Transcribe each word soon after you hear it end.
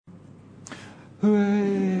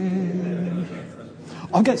Hooray!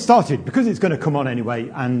 I'll get started because it's going to come on anyway,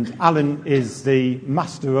 and Alan is the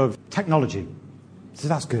master of technology. So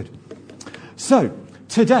that's good. So,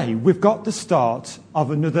 today we've got the start of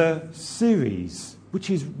another series, which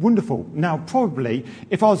is wonderful. Now, probably,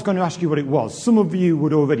 if I was going to ask you what it was, some of you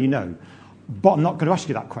would already know, but I'm not going to ask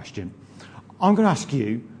you that question. I'm going to ask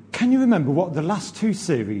you, can you remember what the last two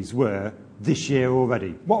series were this year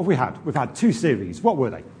already? What have we had? We've had two series. What were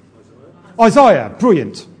they? Isaiah,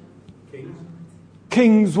 brilliant.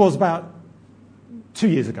 Kings was about 2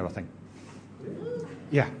 years ago, I think.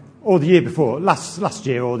 Yeah, or the year before, last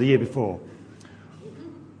year or the year before.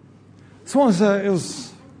 So what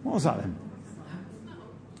was that then?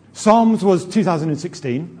 Psalms was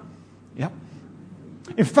 2016. Yep.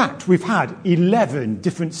 In fact, we've had 11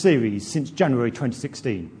 different series since January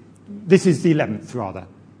 2016. This is the 11th, rather.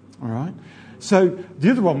 All right. So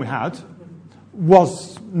the other one we had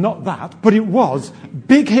was not that, but it was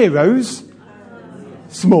Big Heroes,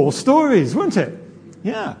 Small Stories, wasn't it?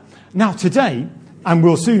 Yeah. Now today, and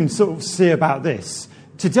we'll soon sort of see about this,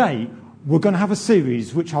 today we're going to have a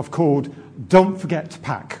series which I've called Don't Forget to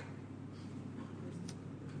Pack.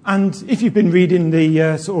 And if you've been reading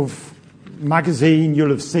the sort of magazine,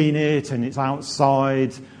 you'll have seen it, and it's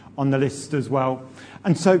outside on the list as well.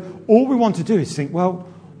 And so all we want to do is think, well,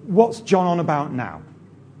 what's John on about now?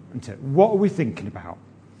 What are we thinking about?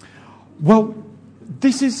 Well,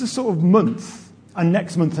 this is the sort of month, and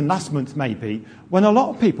next month and last month maybe, when a lot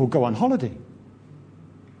of people go on holiday.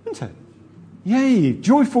 Isn't it? Yay,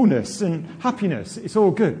 joyfulness and happiness. It's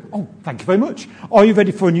all good. Oh, thank you very much. Are you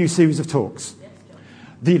ready for a new series of talks? Yes, John.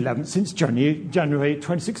 The 11th since January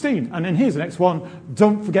 2016. And then here's the next one.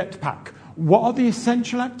 Don't forget to pack. What are the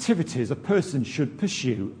essential activities a person should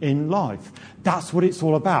pursue in life? That's what it's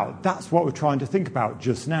all about. That's what we're trying to think about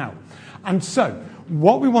just now. And so,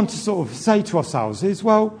 what we want to sort of say to ourselves is,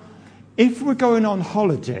 well, if we're going on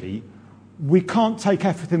holiday, we can't take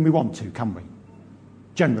everything we want to, can we?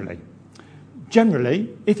 Generally,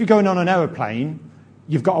 if you're going on an aeroplane,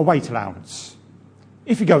 you've got a weight allowance.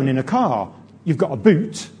 If you're going in a car, you've got a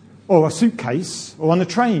boot or a suitcase, or on a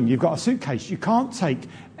train, you've got a suitcase. You can't take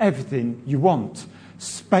everything you want.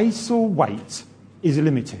 Space or weight is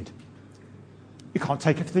limited. You can't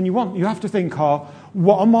take everything you want. You have to think,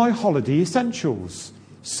 what are my holiday essentials?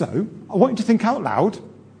 So, I want you to think out loud.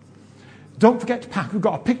 Don't forget to pack. We've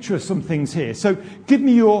got a picture of some things here. So give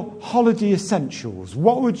me your holiday essentials.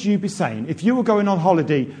 What would you be saying? If you were going on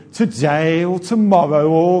holiday today or tomorrow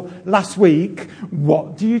or last week,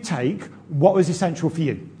 what do you take? What was essential for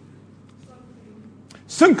you?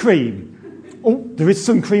 Sun cream. Oh, there is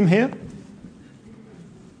sun cream here.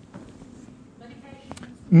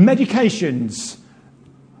 Medications.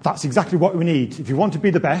 That's exactly what we need. If you want to be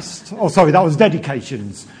the best. Oh, sorry, that was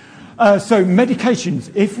dedications. So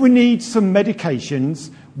medications, if we need some medications,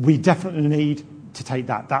 we definitely need to take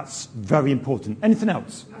that. That's very important. Anything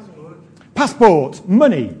else? Passport.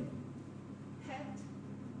 Money.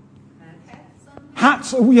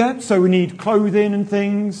 Hats. Oh, yeah. So we need clothing and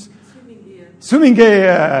things. Swimming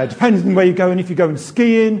gear. Depends on where you're going. If you're going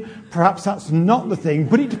skiing, perhaps that's not the thing.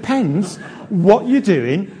 But it depends what you're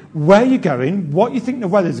doing, where you're going, what you think the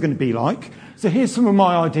weather's going to be like. So here's some of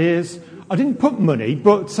my ideas. I didn't put money,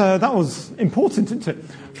 but that was important, isn't it?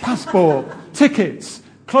 Passport, tickets,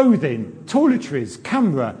 clothing, toiletries,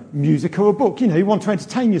 camera, music or a book. You know, you want to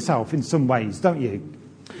entertain yourself in some ways, don't you?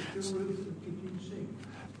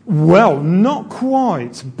 Well, not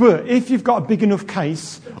quite. But if you've got a big enough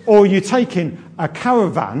case or you're taking a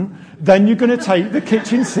caravan, then you're going to take the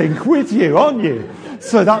kitchen sink with you, aren't you?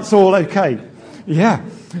 So that's all okay. Yeah.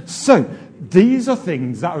 So these are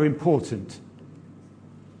things that are important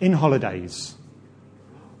in holidays.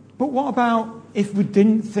 But what about if we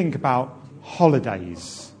didn't think about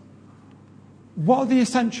holidays? What are the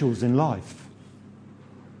essentials in life?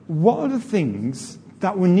 What are the things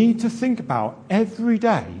that we need to think about every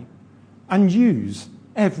day and use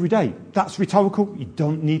every day? That's rhetorical. You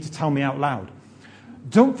don't need to tell me out loud.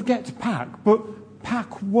 Don't forget to pack, but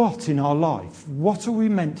pack what in our life? What are we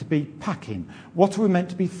meant to be packing? What are we meant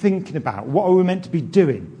to be thinking about? What are we meant to be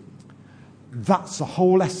doing? That's the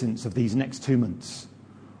whole essence of these next 2 months.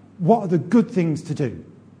 What are the good things to do?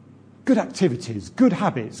 Good activities, good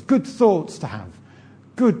habits, good thoughts to have,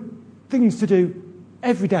 good things to do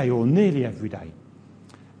every day or nearly every day.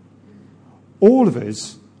 All of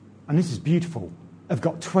us, and this is beautiful, have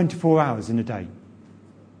got 24 hours in a day.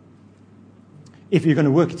 If you're going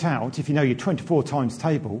to work it out, if you know your 24 times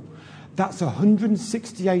table, that's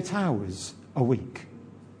 168 hours a week.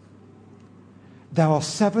 There are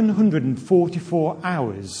 744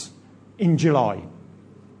 hours in July.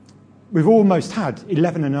 We've almost had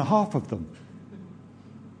 11 and a half of them.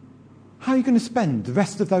 How are you going to spend the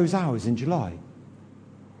rest of those hours in July?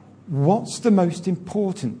 What's the most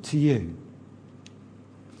important to you?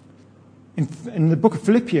 In the book of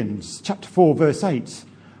Philippians, chapter 4, verse 8,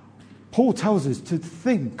 Paul tells us to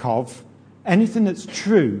think of anything that's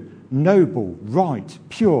true, noble, right,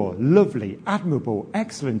 pure, lovely, admirable,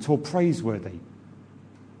 excellent, or praiseworthy.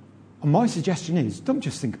 And my suggestion is, don't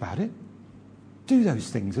just think about it. Do those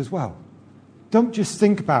things as well. Don't just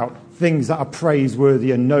think about things that are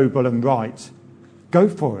praiseworthy and noble and right. Go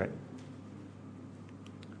for it.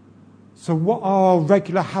 So what are our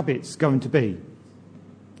regular habits going to be?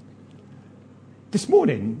 This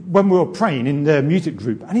morning, when we were praying in the music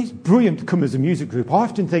group, and it's brilliant to come as a music group, I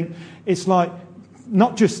often think it's like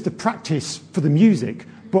not just the practice for the music,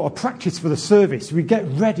 but a practice for the service. We get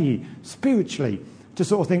ready spiritually to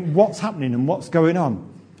sort of think what's happening and what's going on.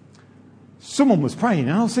 Someone was praying,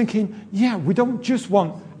 and I was thinking, yeah, we don't just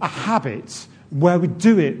want a habit where we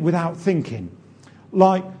do it without thinking.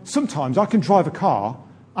 Like, sometimes I can drive a car,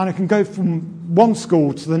 and I can go from one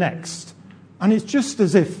school to the next, and it's just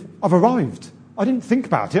as if I've arrived. I didn't think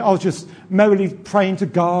about it. I was just merrily praying to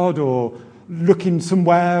God or looking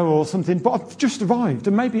somewhere or something, but I've just arrived.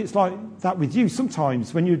 And maybe it's like that with you.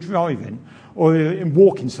 Sometimes when you're driving or you're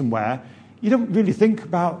walking somewhere, you don't really think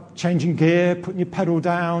about changing gear, putting your pedal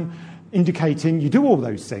down, indicating. You do all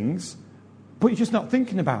those things, but you're just not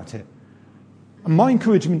thinking about it. And my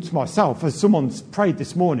encouragement to myself, as someone's prayed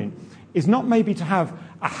this morning, is not maybe to have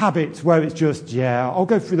a habit where it's just, yeah, I'll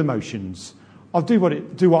go through the motions. I'll do what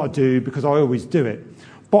I do because I always do it.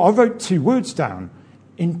 But I wrote 2 words down.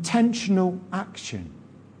 Intentional action.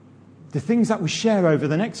 The things that we share over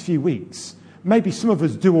the next few weeks, maybe some of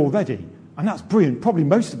us do already. And that's brilliant. Probably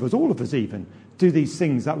most of us, all of us even, do these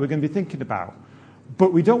things that we're going to be thinking about.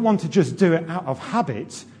 But we don't want to just do it out of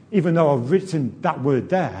habit, even though I've written that word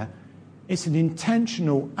there. It's an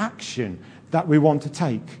intentional action that we want to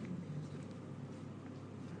take.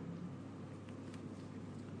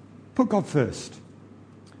 Put God first.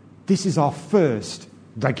 This is our first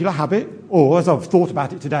regular habit, or as I've thought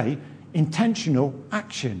about it today, intentional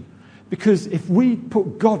action. Because if we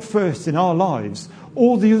put God first in our lives,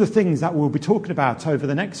 all the other things that we'll be talking about over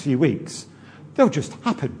the next few weeks, they'll just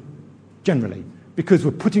happen, generally, because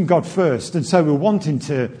we're putting God first, and so we're wanting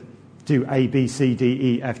to do A, B, C,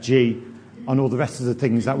 D, E, F, G, and all the rest of the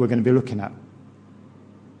things that we're going to be looking at.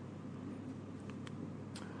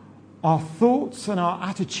 Our thoughts and our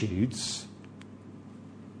attitudes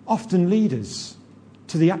often lead us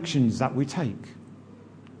to the actions that we take.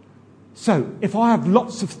 So, if I have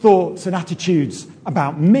lots of thoughts and attitudes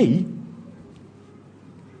about me,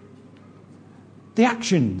 the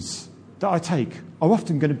actions that I take are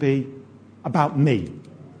often going to be about me.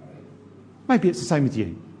 Maybe it's the same with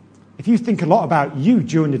you. If you think a lot about you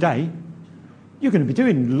during the day, you're going to be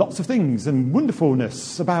doing lots of things and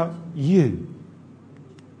wonderfulness about you.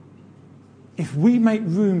 If we make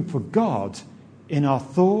room for God in our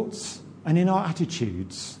thoughts and in our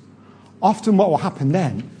attitudes, often what will happen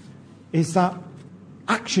then is that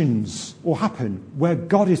actions will happen where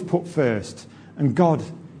God is put first and God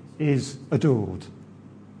is adored.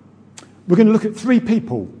 We're going to look at 3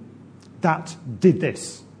 people that did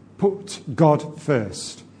this, put God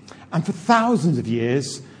first. And for thousands of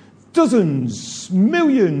years, dozens,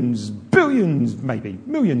 millions, billions, maybe,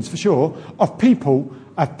 millions for sure, of people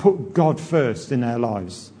have put God first in their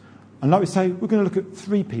lives. And like we say, we're going to look at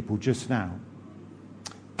 3 people just now.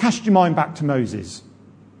 Cast your mind back to Moses.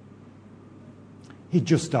 He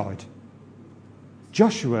just died.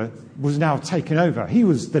 Joshua was now taken over. He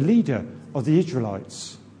was the leader of the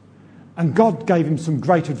Israelites. And God gave him some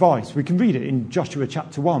great advice. We can read it in Joshua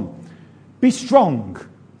chapter 1. Be strong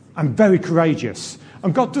and very courageous.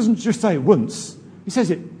 And God doesn't just say it once. He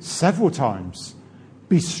says it several times.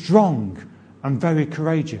 Be strong and very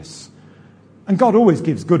courageous. And God always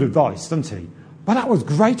gives good advice, doesn't he? But that was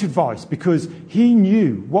great advice because he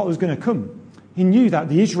knew what was going to come. He knew that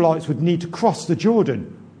the Israelites would need to cross the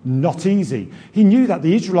Jordan. Not easy. He knew that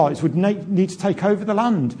the Israelites would need to take over the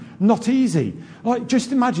land. Not easy. Like,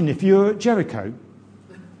 just imagine if you're at Jericho,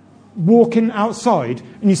 walking outside,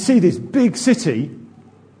 and you see this big city,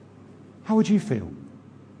 how would you feel?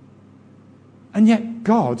 And yet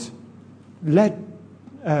God led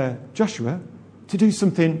Joshua to do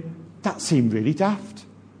something that seemed really daft.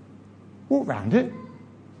 Walk round it.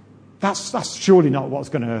 That's surely not what's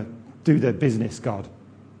going to do the business, God.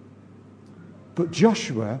 But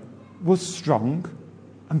Joshua was strong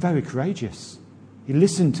and very courageous. He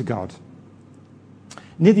listened to God.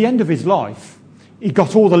 Near the end of his life, he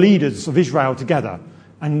got all the leaders of Israel together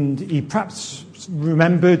And he perhaps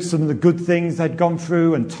remembered some of the good things they'd gone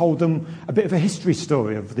through and told them a bit of a history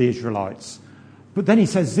story of the Israelites. But then he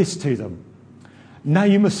says this to them. Now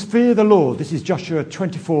you must fear the Lord. This is Joshua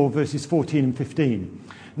 24, verses 14 and 15.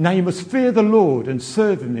 Now you must fear the Lord and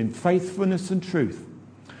serve him in faithfulness and truth.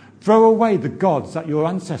 Throw away the gods that your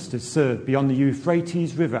ancestors served beyond the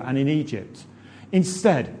Euphrates River and in Egypt.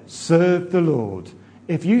 Instead, serve the Lord.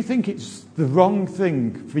 If you think it's the wrong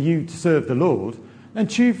thing for you to serve the Lord, then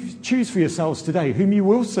choose for yourselves today whom you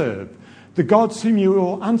will serve. The gods whom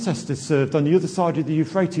your ancestors served on the other side of the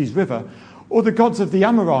Euphrates River, or the gods of the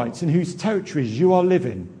Amorites in whose territories you are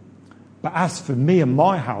living. But as for me and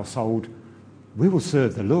my household, we will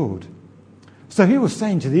serve the Lord. So he was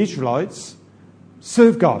saying to the Israelites,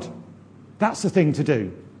 serve God. That's the thing to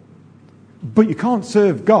do. But you can't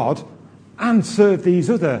serve God and serve these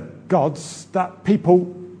other gods that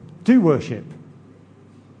people do worship.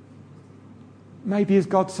 Maybe is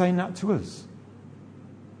God saying that to us?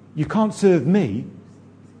 You can't serve me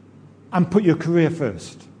and put your career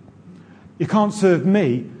first. You can't serve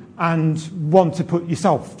me and want to put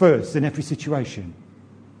yourself first in every situation.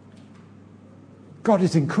 God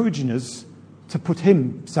is encouraging us to put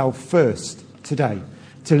himself first today,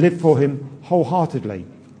 to live for him wholeheartedly.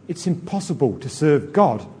 It's impossible to serve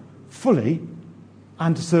God fully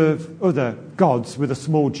and to serve other gods with a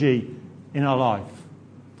small g in our life.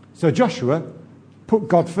 So Joshua put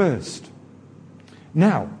God first.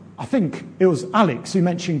 Now, I think it was Alex who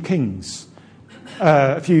mentioned kings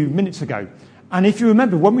a few minutes ago. And if you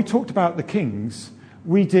remember, when we talked about the kings,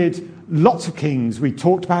 we did lots of kings. We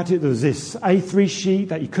talked about it. There was this A3 sheet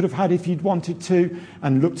that you could have had if you'd wanted to,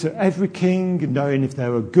 and looked at every king and knowing if they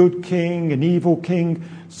were a good king, an evil king,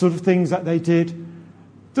 sort of things that they did.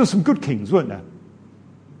 There were some good kings, weren't there?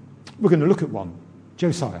 We're going to look at one,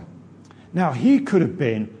 Josiah. Now, he could have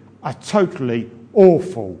been a totally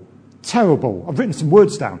awful, terrible, I've written some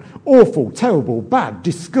words down, awful, terrible, bad,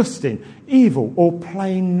 disgusting, evil, or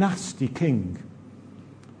plain nasty king.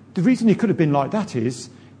 The reason he could have been like that is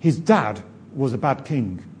his dad was a bad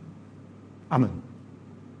king, Ammon.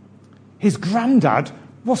 His granddad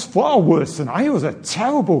was far worse than I. He was a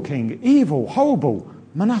terrible king, evil, horrible,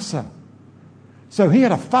 Manasseh. So he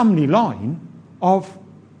had a family line of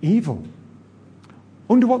evil.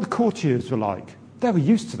 Wonder what the courtiers were like. They were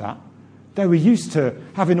used to that. They were used to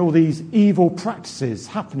having all these evil practices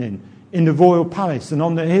happening in the royal palace and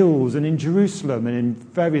on the hills and in Jerusalem and in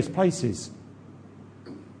various places.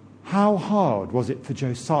 How hard was it for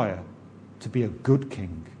Josiah to be a good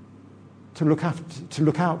king? To look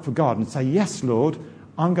out for God and say, yes, Lord,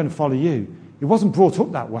 I'm going to follow you. He wasn't brought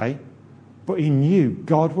up that way, but he knew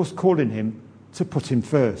God was calling him to put him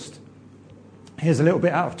first. Here's a little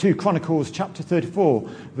bit out of 2 Chronicles chapter 34,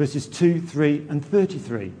 verses 2, 3 and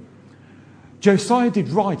 33. Josiah did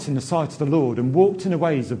right in the sight of the Lord and walked in the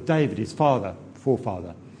ways of David his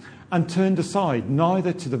forefather, and turned aside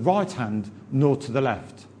neither to the right hand nor to the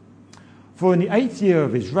left. For in the 8th year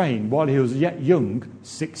of his reign, while he was yet young,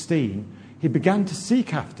 16, he began to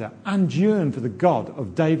seek after and yearn for the God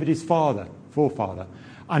of David his forefather.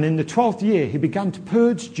 And in the 12th year, he began to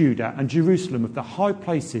purge Judah and Jerusalem of the high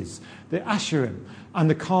places, the Asherim, and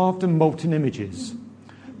the carved and molten images.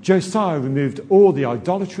 Josiah removed all the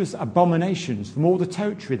idolatrous abominations from all the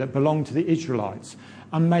territory that belonged to the Israelites,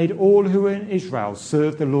 and made all who were in Israel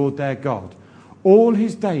serve the Lord their God. All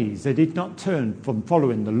his days they did not turn from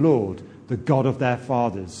following the Lord, the God of their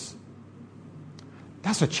fathers.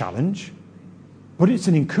 That's a challenge, but it's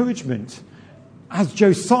an encouragement. As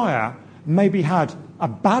Josiah maybe had a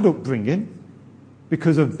bad upbringing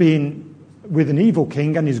because of being with an evil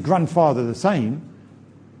king and his grandfather the same,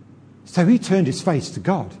 so he turned his face to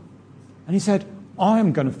God and he said,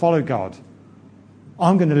 I'm going to follow God.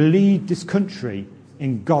 I'm going to lead this country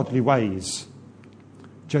in godly ways.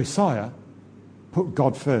 Josiah put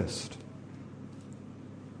God first.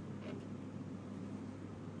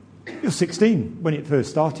 He was 16 when it first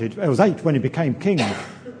started. He was 8 when he became king.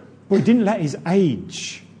 But he didn't let his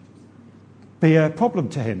age be a problem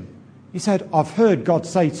to him. He said, I've heard God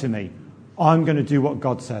say to me, I'm going to do what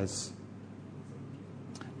God says.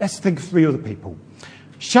 Let's think of 3 other people.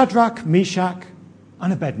 Shadrach, Meshach,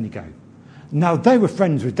 and Abednego. Now, they were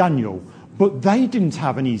friends with Daniel, but they didn't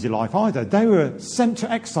have an easy life either. They were sent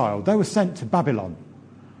to exile. They were sent to Babylon.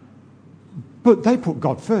 But they put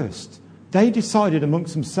God first. They decided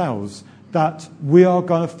amongst themselves that we are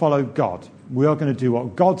going to follow God. We are going to do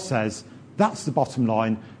what God says. That's the bottom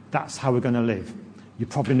line. That's how we're going to live. You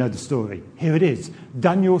probably know the story. Here it is.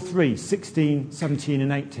 Daniel 3, 16, 17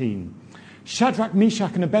 and 18. Shadrach,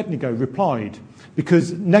 Meshach and Abednego replied,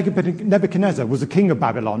 because Nebuchadnezzar was the king of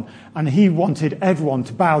Babylon, and he wanted everyone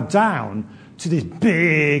to bow down to this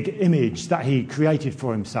big image that he created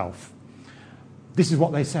for himself. This is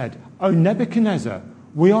what they said. "Oh, Nebuchadnezzar,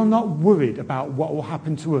 we are not worried about what will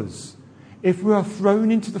happen to us. If we are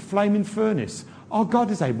thrown into the flaming furnace, our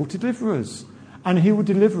God is able to deliver us, and he will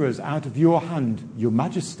deliver us out of your hand, your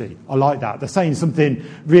majesty." I like that. They're saying something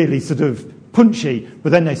really sort of punchy,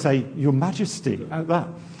 but then they say, "Your majesty," like that.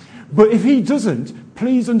 "But if he doesn't,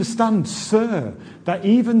 please understand, sir, that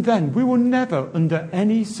even then we will never, under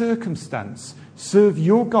any circumstance, serve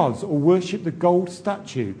your gods or worship the gold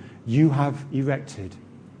statue you have erected."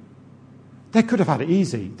 They could have had it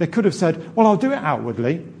easy. They could have said, "Well, I'll do it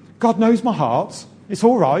outwardly. God knows my heart. It's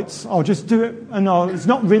all right. I'll just do it, and it's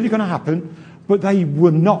not really going to happen." But they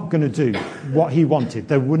were not going to do what he wanted.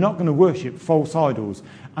 They were not going to worship false idols.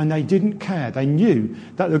 And they didn't care. They knew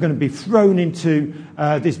that they were going to be thrown into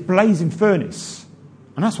this blazing furnace.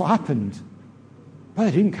 And that's what happened. But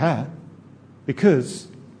they didn't care, because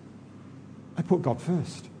they put God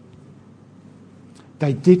first.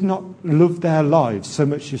 They did not love their lives so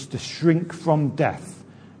much as to shrink from death,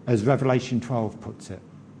 as Revelation 12 puts it.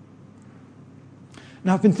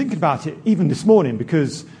 Now, I've been thinking about it even this morning,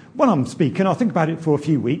 because when I'm speaking, I think about it for a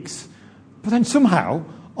few weeks. But then somehow,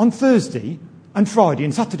 on Thursday and Friday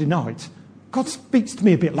and Saturday night, God speaks to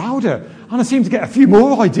me a bit louder. And I seem to get a few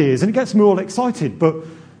more ideas, and it gets me all excited. But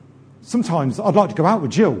sometimes I'd like to go out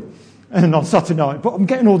with Jill and on Saturday night, but I'm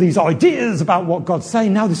getting all these ideas about what God's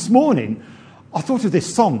saying. Now, this morning, I thought of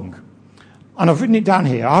this song. And I've written it down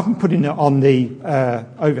here. I haven't put it on the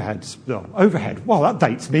overhead. Well, that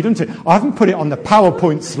dates me, doesn't it? I haven't put it on the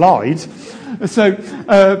PowerPoint slide. So,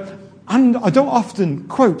 and I don't often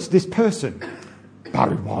quote this person,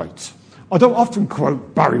 Barry White. I don't often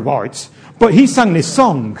quote Barry White, but he sang this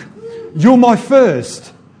song. "You're my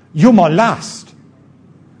first, you're my last,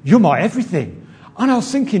 you're my everything." And I was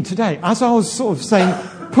thinking today, as I was sort of saying,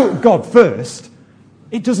 put God first,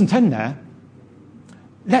 it doesn't end there.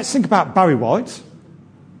 Let's think about Barry White,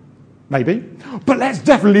 maybe. But let's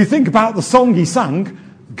definitely think about the song he sang,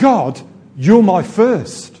 "God, you're my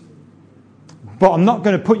first." But I'm not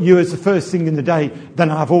going to put you as the first thing in the day, then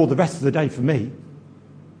I have all the rest of the day for me.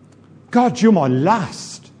 "God, you're my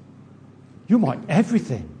last. You're my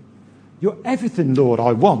everything. You're everything, Lord,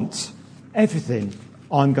 I want. Everything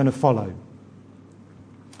I'm going to follow."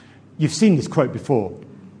 You've seen this quote before.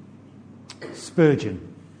 Spurgeon.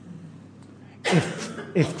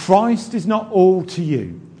 If Christ is not all to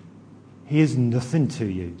you, he is nothing to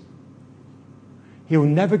you. He will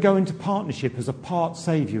never go into partnership as a part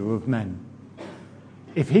saviour of men.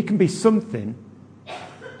 If he can be something,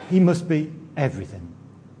 he must be everything.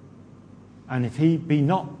 And if he be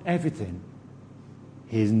not everything,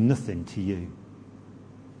 he is nothing to you.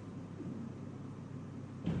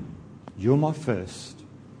 You're my first,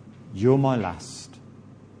 you're my last,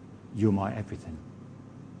 you're my everything.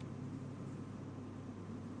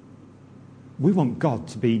 We want God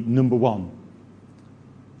to be number one.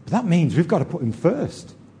 But that means we've got to put him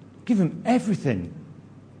first. Give him everything.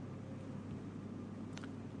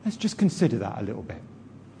 Let's just consider that a little bit.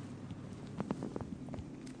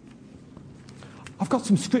 I've got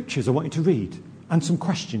some scriptures I want you to read, and some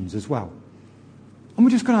questions as well. And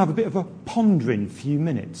we're just going to have a bit of a pondering few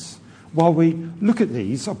minutes while we look at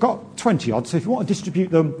these. I've got 20 odd, so if you want to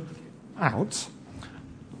distribute them out,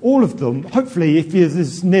 all of them, hopefully, if you're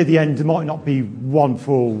near the end, there might not be one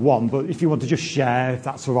for one, but if you want to just share, if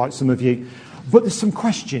that's all right, some of you. But there's some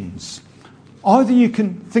questions. Either you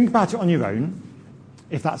can think about it on your own,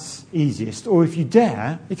 if that's easiest, or if you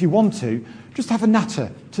dare, if you want to, just have a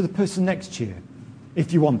natter to the person next to you,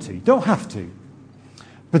 if you want to. You don't have to.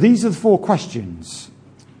 But these are the 4 questions.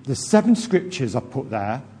 There's 7 scriptures I've put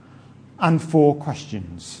there, and 4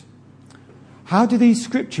 questions. How do these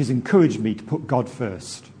scriptures encourage me to put God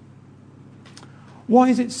first? Why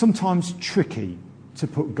is it sometimes tricky to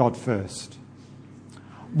put God first?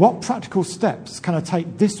 What practical steps can I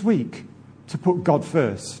take this week to put God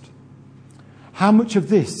first? How much of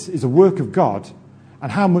this is a work of God,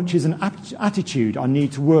 and how much is an attitude I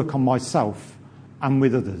need to work on myself and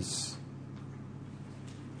with others?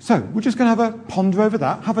 So we're just going to have a ponder over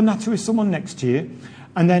that, have a natter with someone next to you,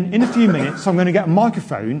 and then in a few minutes I'm going to get a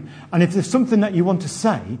microphone, and if there's something that you want to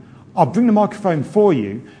say, I'll bring the microphone for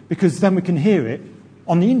you, because then we can hear it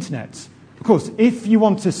on the internet. Of course, if you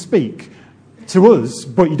want to speak to us,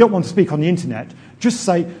 but you don't want to speak on the internet, just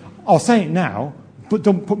say, "I'll say it now, but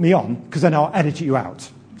don't put me on, because then I'll edit you out."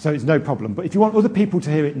 So it's no problem. But if you want other people to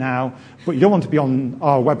hear it now, but you don't want to be on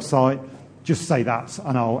our website, just say that,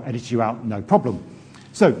 and I'll edit you out, no problem.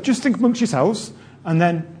 So just think amongst yourselves, and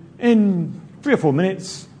then in 3 or 4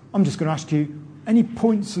 minutes, I'm just going to ask you any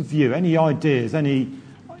points of view, any ideas, any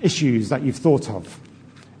issues that you've thought of.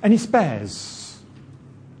 Any spares?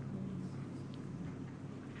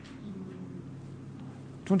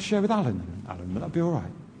 Do you want to share with Alan? Alan, would that be all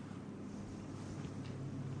right?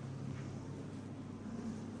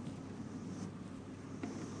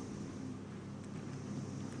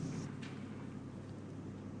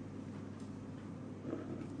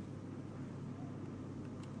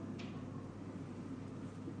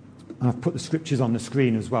 And I've put the scriptures on the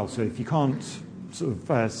screen as well, so if you can't sort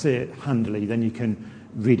of see it handily, then you can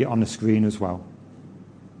read it on the screen as well.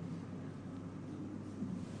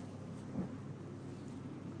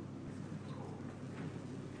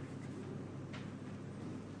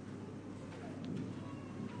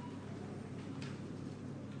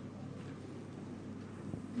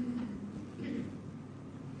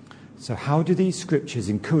 So how do these scriptures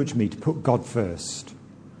encourage me to put God first?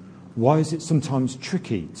 Why is it sometimes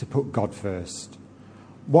tricky to put God first?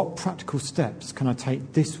 What practical steps can I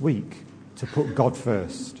take this week to put God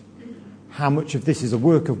first? How much of this is a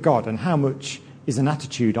work of God, and how much is an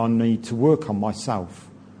attitude I need to work on myself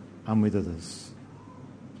and with others?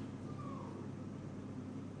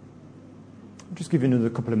 I'll just give you another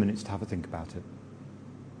couple of minutes to have a think about it.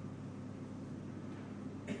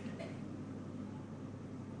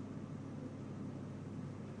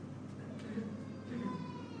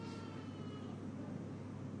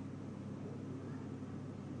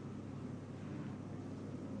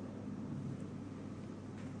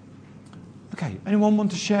 Okay, anyone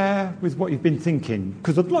want to share with what you've been thinking?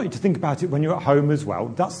 Because I'd like you to think about it when you're at home as well.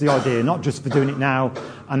 That's the idea, not just for doing it now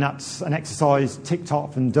and that's an exercise ticked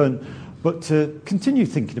off and done, but to continue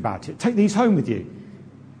thinking about it. Take these home with you.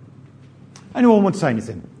 Anyone want to say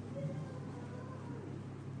anything?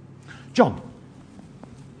 John?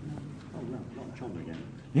 Oh, no, not John again.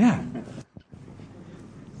 Yeah.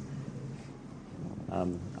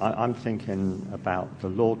 I'm thinking about the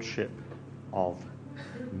lordship of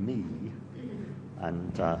me,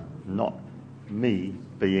 and not me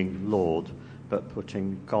being Lord, but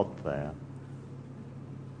putting God there.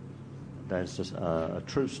 There's a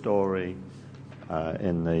true story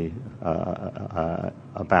in the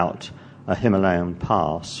about a Himalayan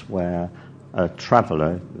pass where a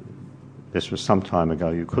traveller, this was some time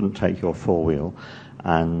ago, you couldn't take your four-wheel,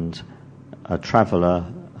 and a traveller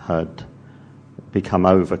had become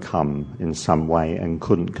overcome in some way and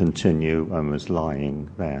couldn't continue and was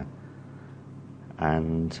lying there.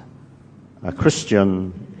 And a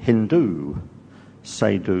Christian Hindu,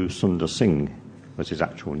 Sadhu Sundar Singh was his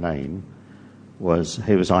actual name,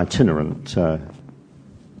 he was itinerant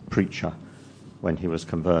preacher when he was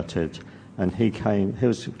converted, and he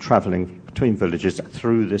was travelling between villages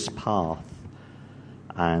through this path,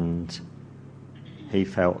 and he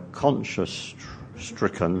felt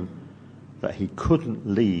conscience-stricken that he couldn't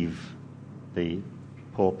leave the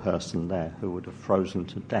poor person there who would have frozen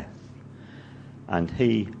to death. And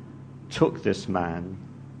he took this man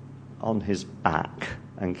on his back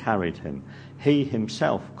and carried him. He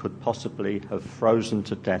himself could possibly have frozen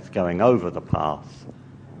to death going over the path,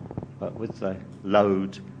 but with the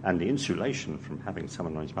load and the insulation from having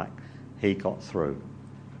someone on his back, he got through.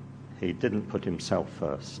 He didn't put himself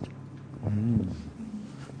first.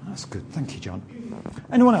 That's good. Thank you, John.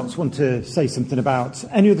 Anyone else want to say something about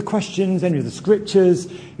any of the questions, any of the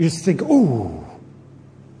scriptures? You just think, oh,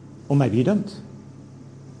 or maybe you don't.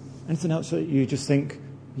 Anything else that you just think,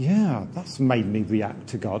 yeah, that's made me react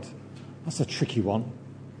to God. That's a tricky one.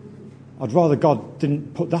 I'd rather God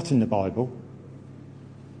didn't put that in the Bible.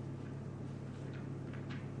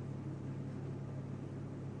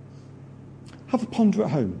 Have a ponder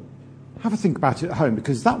at home. Have a think about it at home,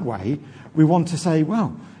 because that way we want to say,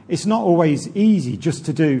 well, it's not always easy just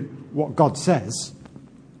to do what God says,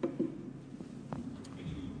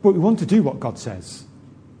 but we want to do what God says.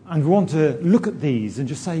 And we want to look at these and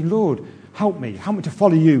just say, Lord, help me to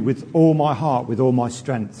follow you with all my heart, with all my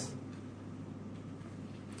strength.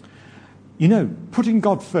 You know, putting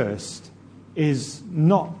God first is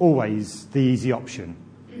not always the easy option.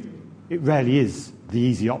 It rarely is the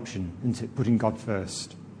easy option, isn't it, putting God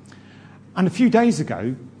first? And a few days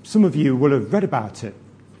ago, some of you will have read about it,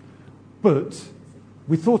 but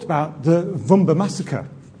we thought about the Vumba massacre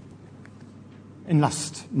in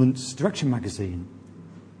last month's Direction magazine.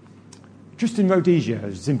 Just in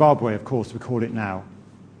Rhodesia, Zimbabwe, of course, we call it now.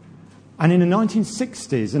 And in the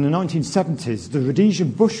 1960s and the 1970s, the Rhodesian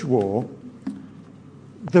Bush War,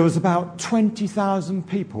 there was about 20,000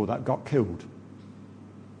 people that got killed.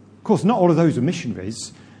 Of course, not all of those were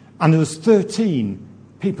missionaries, and there was 13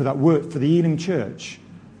 people that worked for the Elim Church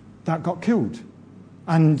that got killed.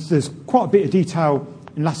 And there's quite a bit of detail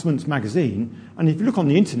in last month's magazine. And if you look on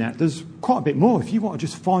the internet, there's quite a bit more. If you want to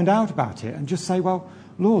just find out about it and just say, well,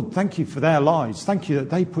 Lord, thank you for their lives. Thank you that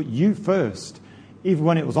they put you first, even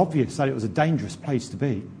when it was obvious that it was a dangerous place to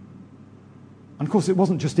be. And of course, it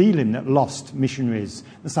wasn't just Elim that lost missionaries.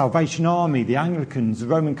 The Salvation Army, the Anglicans, the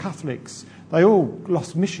Roman Catholics, they all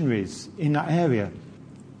lost missionaries in that area.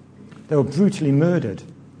 They were brutally murdered.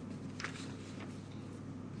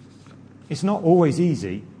 It's not always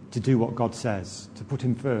easy to do what God says, to put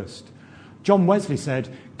him first. John Wesley said,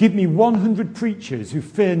 "Give me 100 preachers who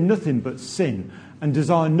fear nothing but sin and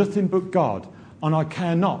desire nothing but God, and I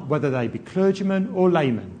care not whether they be clergymen or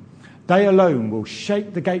laymen. They alone will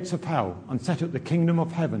shake the gates of hell and set up the kingdom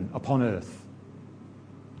of heaven upon earth."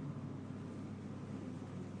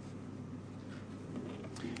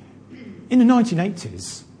 In the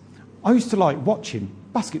 1980s, I used to like watching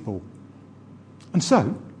basketball. And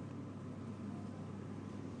so,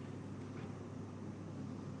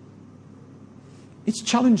 it's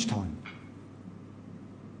challenge time.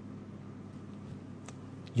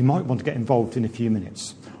 You might want to get involved in a few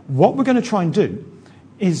minutes. What we're going to try and do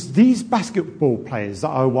is these basketball players that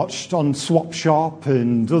I watched on Swap Shop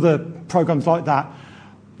and other programs like that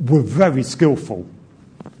were very skillful.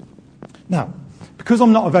 Now, because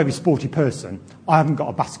I'm not a very sporty person, I haven't got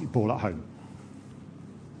a basketball at home.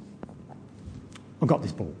 I've got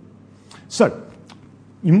this ball. So,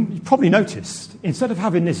 you probably noticed, instead of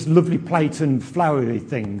having this lovely plate and flowery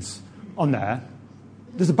things on there,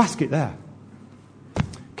 there's a basket there.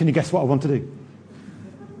 Can you guess what I want to do?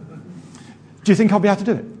 Do you think I'll be able to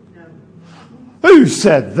do it? No. Who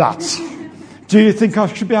said that? Do you think I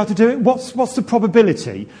should be able to do it? What's the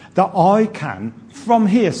probability that I can, from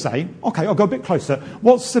here, say, okay, I'll go a bit closer.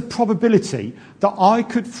 What's the probability that I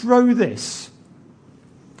could throw this,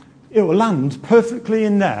 it will land perfectly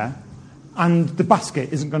in there, and the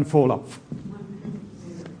basket isn't going to fall off?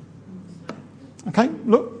 Okay,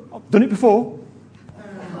 look, I've done it before.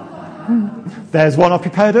 There's one I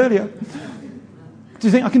prepared earlier. Do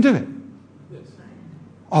you think I can do it?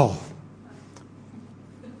 Oh.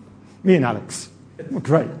 Me and Alex. Oh,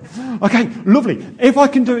 great. Okay, lovely. If I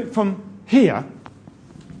can do it from here,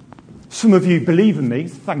 some of you believe in me.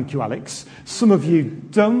 Thank you, Alex. Some of you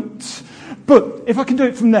don't. But if I can do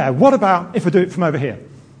it from there, what about if I do it from over here?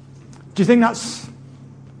 Do you think that's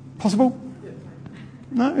possible?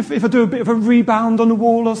 No? If I do a bit of a rebound on the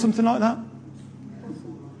wall or something like that?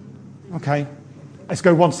 Okay. Let's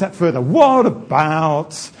go one step further. What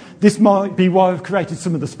about, this might be why I've created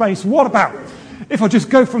some of the space, what about if I just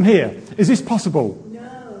go from here? Is this possible?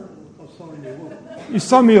 No. I'll sign you up. You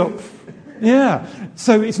sign me up. Yeah.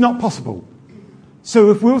 So it's not possible.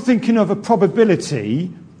 So if we're thinking of a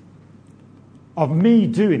probability of me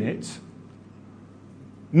doing it,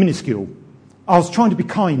 minuscule. I was trying to be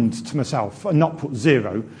kind to myself and not put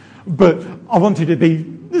 0, but I wanted to be,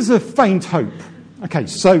 there's a faint hope. Okay,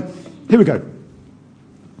 so here we go.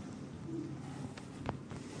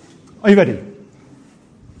 Are you ready?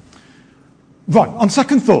 Right, on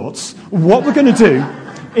second thoughts, what we're going to do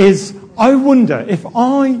is, I wonder if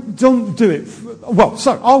I don't do it,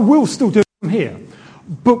 I will still do it from here,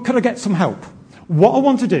 but could I get some help? What I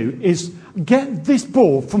want to do is get this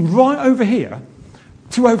ball from right over here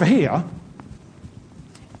to over here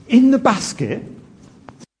in the basket,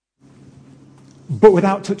 but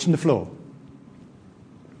without touching the floor.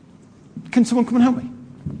 Can someone come and help me?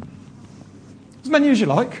 As many as you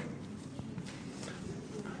like.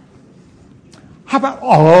 How about,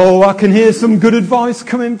 I can hear some good advice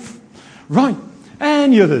coming. Right,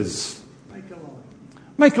 any others?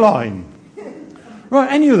 Make a line.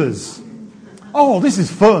 Right, any others? Oh, this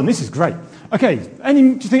is fun, this is great. Okay, do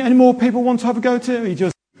you think any more people want to have a go to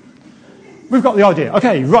it? We've got the idea.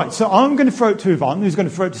 Okay, right, so I'm going to throw it to Yvonne, who's going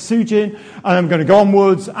to throw it to Sujin, and I'm going to go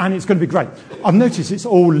onwards, and it's going to be great. I've noticed it's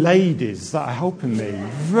all ladies that are helping me.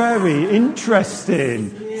 Very interesting.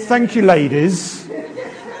 Thank you, ladies.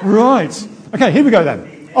 Right. Okay, here we go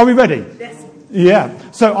then. Are we ready? Yes.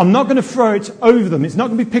 Yeah. So I'm not going to throw it over them. It's not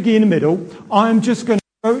going to be Piggy in the middle. I'm just going to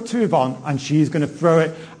throw it to Yvonne, and she's going to throw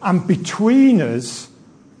it. And between us,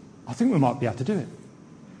 I think we might be able to do it.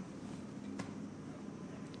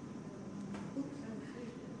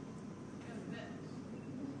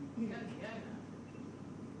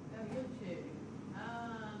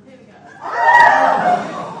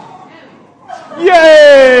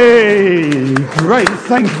 Yay! Great,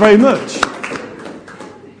 thank you very much.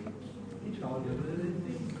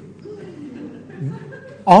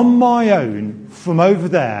 On my own, from over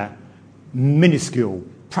there, minuscule,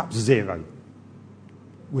 perhaps 0.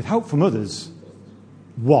 With help from others,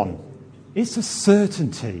 one. It's a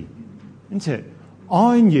certainty, isn't it?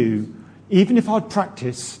 I knew, even if I'd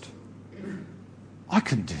practiced, I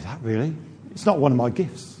couldn't do that really. It's not one of my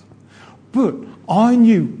gifts. But I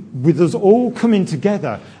knew with us all coming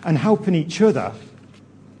together and helping each other,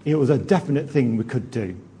 it was a definite thing we could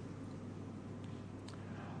do.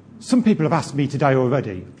 Some people have asked me today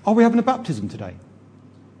already, are we having a baptism today?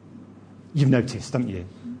 You've noticed, haven't you?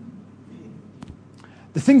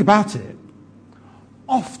 The thing about it,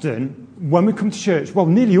 often when we come to church, well,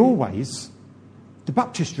 nearly always, the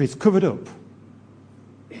baptistry is covered up.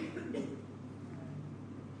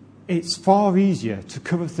 It's far easier to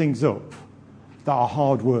cover things up that are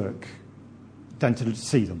hard work than to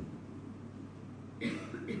see them.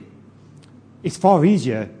 It's far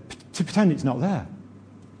easier to pretend it's not there.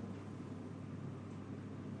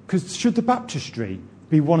 Because should the baptistry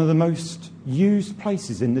be one of the most used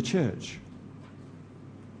places in the church?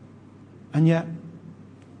 And yet,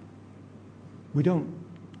 we don't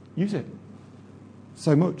use it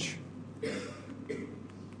so much.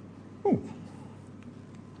 Oh,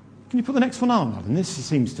 can you put the next one on, Alan? This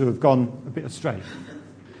seems to have gone a bit astray.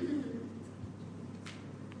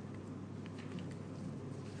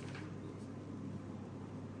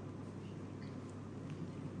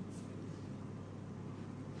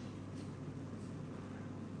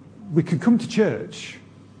 We can come to church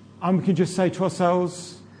and we can just say to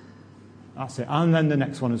ourselves, that's it, and then the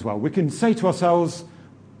next one as well. We can say to ourselves,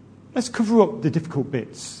 let's cover up the difficult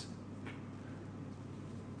bits.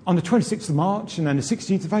 On the 26th of March and then the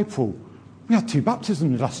 16th of April, we had 2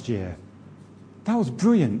 baptisms last year. That was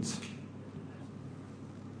brilliant.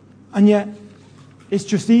 And yet, it's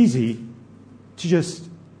just easy to just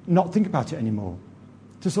not think about it anymore.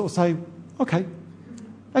 To sort of say, okay,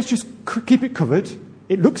 let's just keep it covered.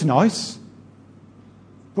 It looks nice,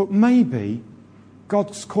 but maybe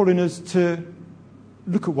God's calling us to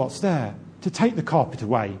look at what's there, to take the carpet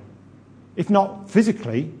away. If not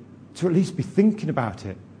physically, to at least be thinking about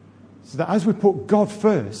it. So that as we put God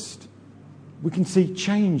first, we can see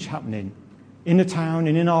change happening in the town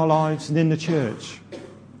and in our lives and in the church.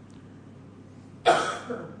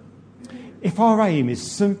 If our aim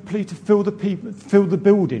is simply to fill the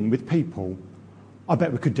building with people, I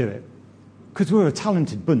bet we could do it. Because we're a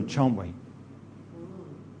talented bunch, aren't we?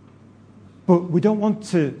 But we don't want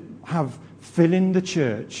to have filling the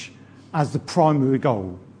church as the primary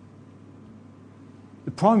goal.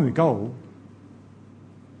 The primary goal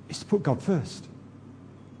is to put God first.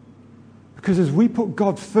 Because as we put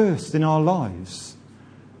God first in our lives,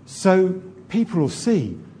 so people will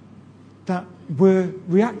see that we're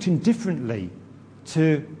reacting differently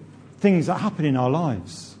to things that happen in our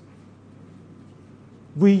lives.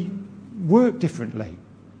 We work differently.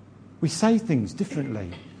 We say things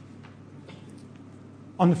differently.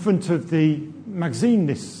 On the front of the magazine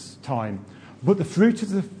this time, but the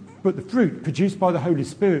fruit produced by the Holy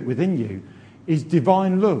Spirit within you is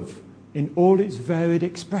divine love in all its varied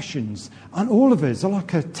expressions. And all of us are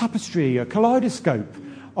like a tapestry, a kaleidoscope,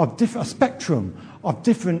 a spectrum of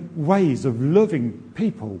different ways of loving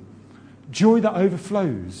people. Joy that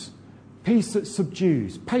overflows, peace that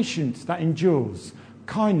subdues, patience that endures,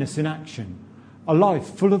 kindness in action, a life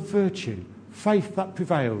full of virtue, faith that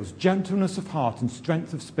prevails, gentleness of heart and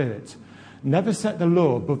strength of spirit. Never set the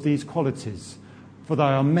law above these qualities, for they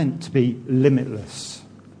are meant to be limitless.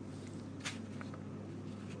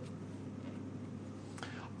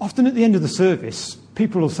 Often at the end of the service,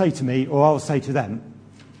 people will say to me, or I'll say to them,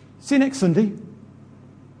 see you next Sunday.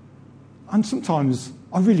 And sometimes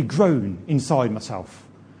I really groan inside myself,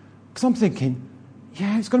 because I'm thinking,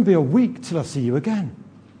 yeah, it's going to be a week till I see you again.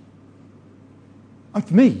 And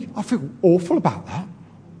for me, I feel awful about that.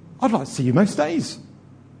 I'd like to see you most days.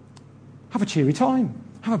 Have a cheery time.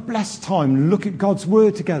 Have a blessed time. Look at God's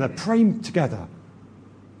word together. Pray together.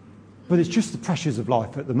 But it's just the pressures of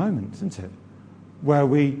life at the moment, isn't it? Where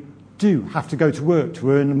we do have to go to work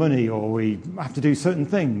to earn the money, or we have to do certain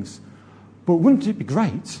things. But wouldn't it be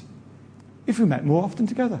great if we met more often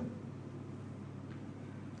together?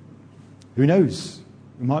 Who knows?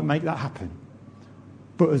 We might make that happen.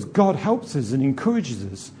 But as God helps us and encourages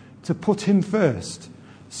us to put him first,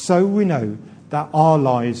 so we know that our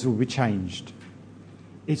lives will be changed.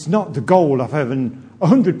 It's not the goal of having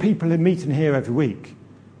 100 people in meeting here every week.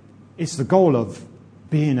 It's the goal of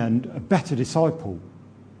being a better disciple,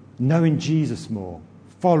 knowing Jesus more,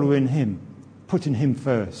 following him, putting him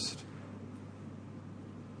first.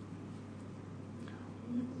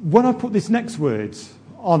 When I put this next word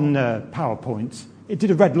on PowerPoint, it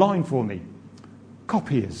did a red line for me.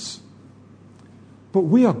 Copiers. But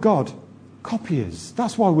we are God copiers.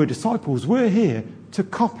 That's why we're disciples. We're here to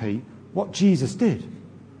copy what Jesus did.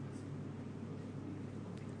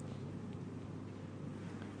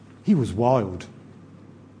 He was wild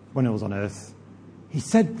when he was on earth. He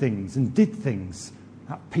said things and did things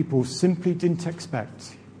that people simply didn't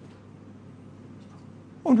expect.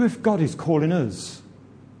 I wonder if God is calling us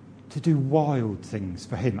to do wild things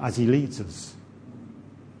for him as he leads us.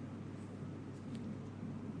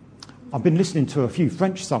 I've been listening to a few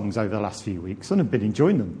French songs over the last few weeks and I've been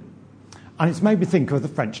enjoying them. And it's made me think of the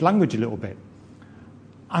French language a little bit.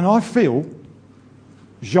 And I feel,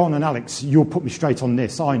 Jean and Alex, you'll put me straight on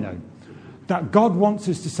this, I know, that God wants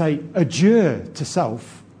us to say adieu to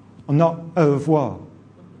self and not au revoir.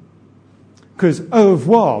 Because au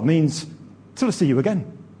revoir means till I see you again.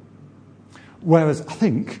 Whereas I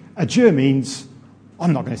think adieu means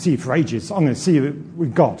I'm not going to see you for ages. I'm going to see you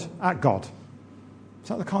with God, at God. Is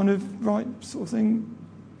that the kind of right sort of thing?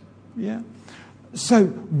 Yeah. So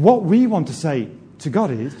what we want to say to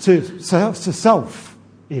God is, to self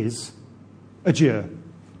is adieu.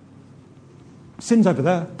 Sin's over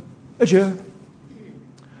there. Adieu.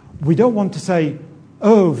 We don't want to say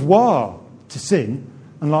au revoir to sin,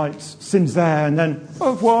 and like sin's there, and then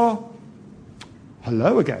au revoir.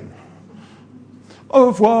 Hello again. Au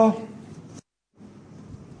revoir.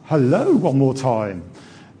 Hello one more time.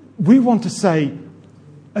 We want to say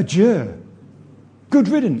adieu. Good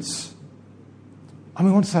riddance. And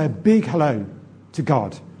we want to say a big hello to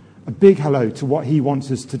God. A big hello to what he wants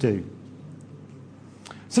us to do.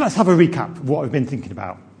 So let's have a recap of what we've been thinking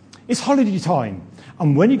about. It's holiday time.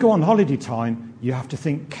 And when you go on holiday time, you have to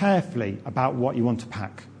think carefully about what you want to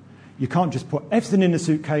pack. You can't just put everything in a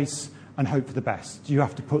suitcase and hope for the best. You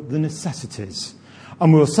have to put the necessities.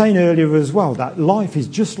 And we were saying earlier as well that life is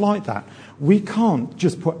just like that. We can't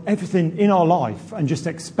just put everything in our life and just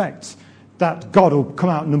expect that God will come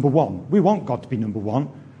out number one. We want God to be number one,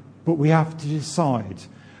 but we have to decide.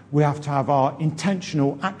 We have to have our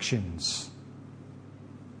intentional actions.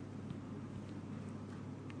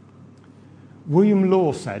 William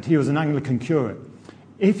Law said, he was an Anglican curate,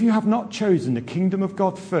 if you have not chosen the kingdom of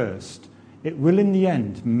God first, it will in the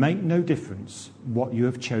end make no difference what you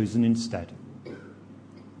have chosen instead.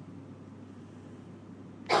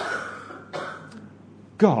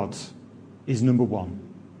 God is number one.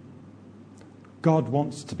 God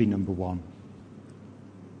wants to be number one.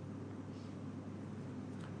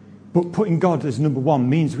 But putting God as number one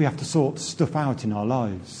means we have to sort stuff out in our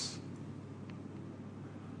lives.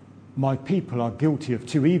 My people are guilty of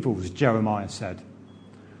two evils, Jeremiah said.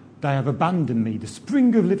 They have abandoned me, the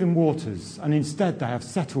spring of living waters, and instead they have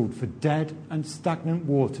settled for dead and stagnant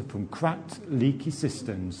water from cracked, leaky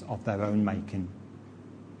cisterns of their own making.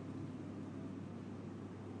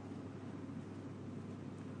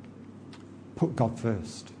 Put God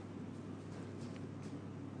first.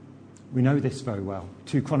 We know this very well.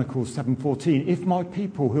 2 Chronicles 7:14. If my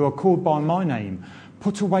people who are called by my name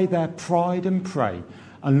put away their pride and pray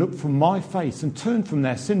and look from my face and turn from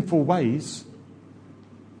their sinful ways,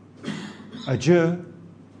 adieu,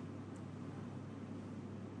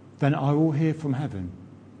 then I will hear from heaven.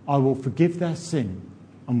 I will forgive their sin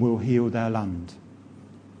and will heal their land.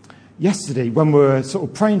 Yesterday, when we were sort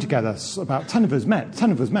of praying together, about 10 of us met.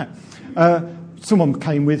 Someone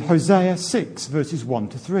came with Hosea 6, verses 1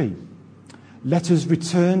 to 3. Let us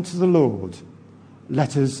return to the Lord.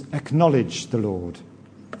 Let us acknowledge the Lord.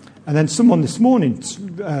 And then someone this morning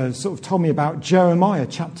sort of told me about Jeremiah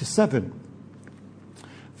chapter 7,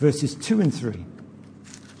 verses 2 and 3.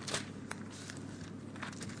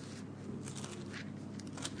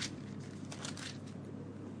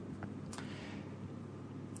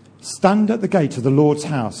 Stand at the gate of the Lord's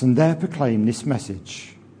house and there proclaim this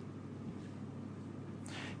message.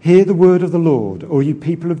 Hear the word of the Lord, all you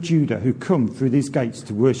people of Judah who come through these gates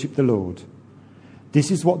to worship the Lord. This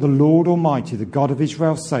is what the Lord Almighty, the God of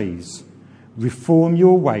Israel, says. Reform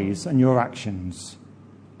your ways and your actions,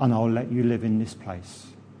 and I'll let you live in this place.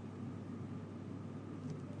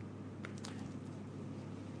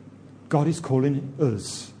 God is calling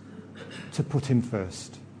us to put him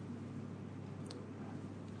first.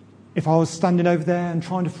 If I was standing over there and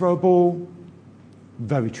trying to throw a ball,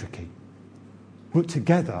 very tricky. But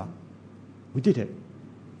together, we did it.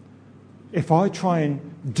 If I try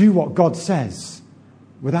and do what God says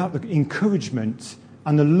without the encouragement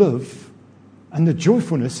and the love and the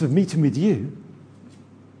joyfulness of meeting with you,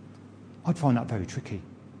 I'd find that very tricky.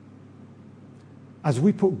 As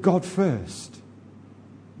we put God first,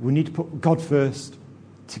 we need to put God first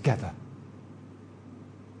together.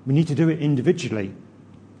 We need to do it individually,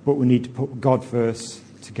 but we need to put God first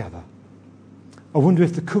together. I wonder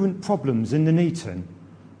if the current problems in Nuneaton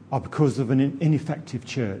are because of an ineffective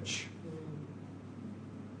church.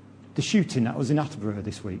 The shooting that was in Attleborough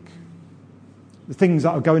this week, the things that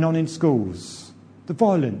are going on in schools, the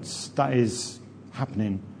violence that is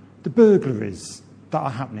happening, the burglaries that are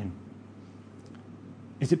happening?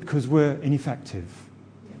 Is it because we're ineffective?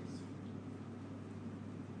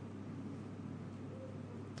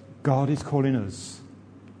 God is calling us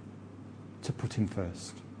to put him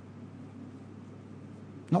first.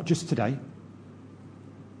 Not just today,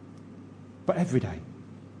 but every day.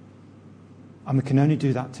 And we can only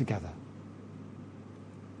do that together.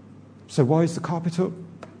 So why is the carpet up?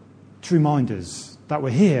 To remind us that we're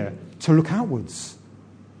here to look outwards,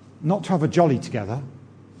 not to have a jolly together,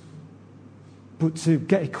 but to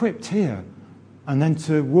get equipped here and then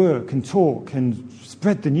to work and talk and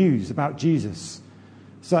spread the news about Jesus.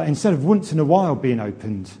 So instead of once in a while being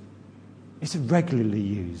opened, it's regularly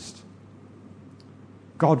used.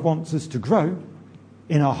 God wants us to grow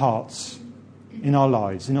in our hearts, in our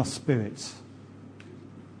lives, in our spirits.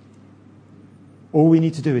 All we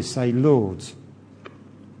need to do is say, Lord,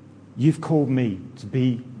 you've called me to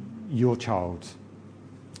be your child.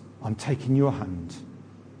 I'm taking your hand.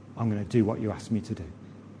 I'm going to do what you asked me to do.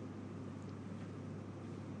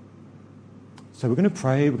 So we're going to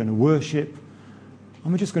pray, we're going to worship,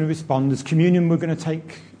 and we're just going to respond. There's communion we're going to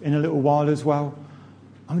take in a little while as well.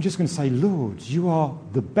 And we're just going to say, Lord, you are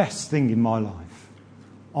the best thing in my life.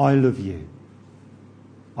 I love you.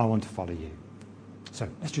 I want to follow you. So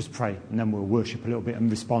let's just pray, and then we'll worship a little bit and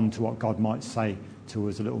respond to what God might say to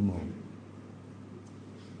us a little more.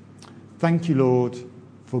 Thank you, Lord,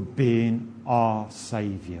 for being our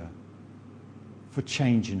Saviour, for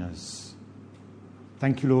changing us.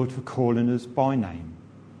 Thank you, Lord, for calling us by name.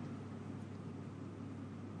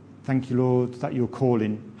 Thank you, Lord, that your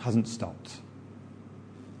calling hasn't stopped,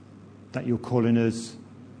 that you're calling us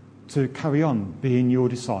to carry on being your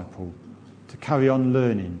disciple, to carry on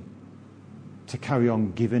learning, to carry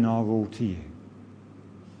on giving our all to you.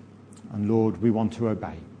 And Lord, we want to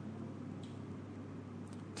obey.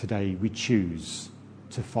 Today we choose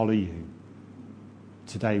to follow you.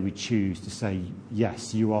 Today we choose to say,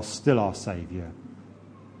 yes, you are still our Saviour.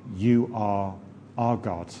 You are our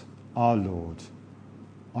God, our Lord.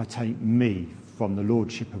 I take me from the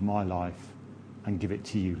lordship of my life and give it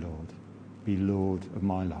to you, Lord. Be Lord of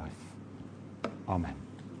my life. Amen.